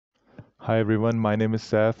Hi everyone, my name is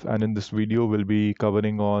Saf, and in this video we'll be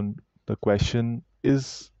covering on the question,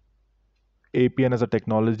 is APN as a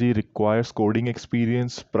technology requires coding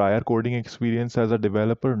experience, prior coding experience as a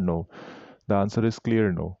developer? No. The answer is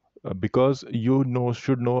clear no. Because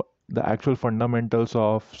should know the actual fundamentals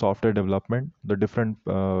of software development, the different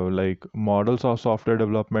like models of software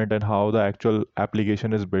development and how the actual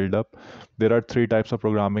application is built up. There are three types of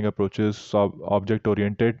programming approaches: object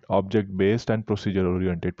oriented, object based, and procedure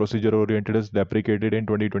oriented. Procedure oriented is deprecated in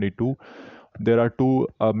 2022. There are two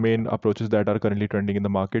main approaches that are currently trending in the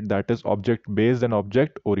market, that is object based and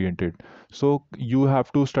object oriented. So you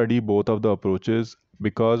have to study both of the approaches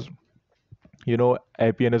because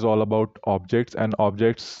Appian is all about objects, and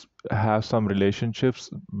objects have some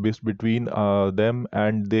relationships between them,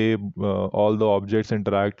 and they all the objects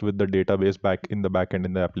interact with the database back in the backend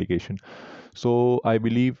in the application. So I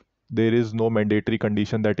believe there is no mandatory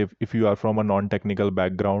condition that if you are from a non-technical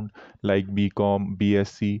background like BCom,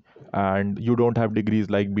 BSc, and you don't have degrees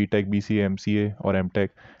like BTech, BCA, MCA, or MTech,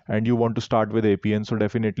 and you want to start with APN, so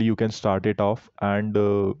definitely you can start it off. And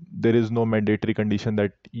there is no mandatory condition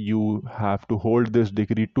that you have to hold this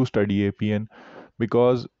degree to study APN,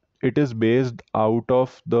 because it is based out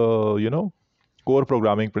of the core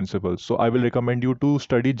programming principles. So I will recommend you to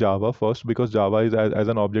study Java first, because Java is as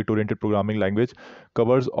an object-oriented programming language,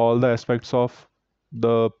 covers all the aspects of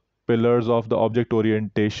the pillars of the object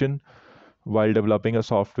orientation while developing a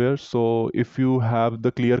software. So if you have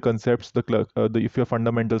the clear concepts, if your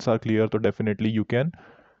fundamentals are clear, so definitely you can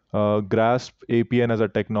grasp APN as a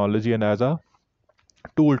technology and as a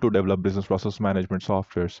tool to develop business process management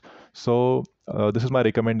softwares. So this is my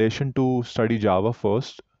recommendation, to study Java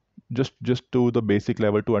first, just to the basic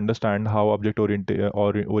level, to understand how object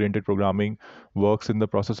oriented programming works in the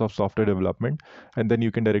process of software development, and then you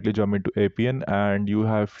can directly jump into APN, and you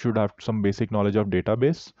have should have some basic knowledge of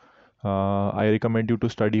database. I recommend you to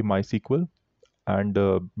study MySQL,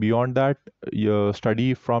 and beyond that, you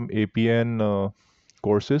study from APN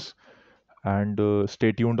courses, and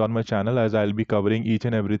stay tuned on my channel, as I'll be covering each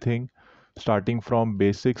and everything starting from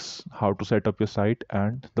basics, how to set up your site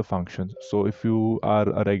and the functions. So if you are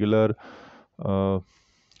a regular uh,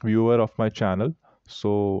 viewer of my channel,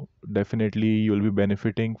 so definitely you'll be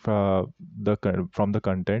benefiting from from the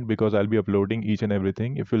content, because I'll be uploading each and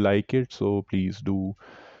everything. If you like it, so please do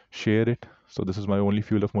share it. So this is my only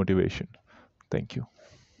fuel of motivation. Thank you.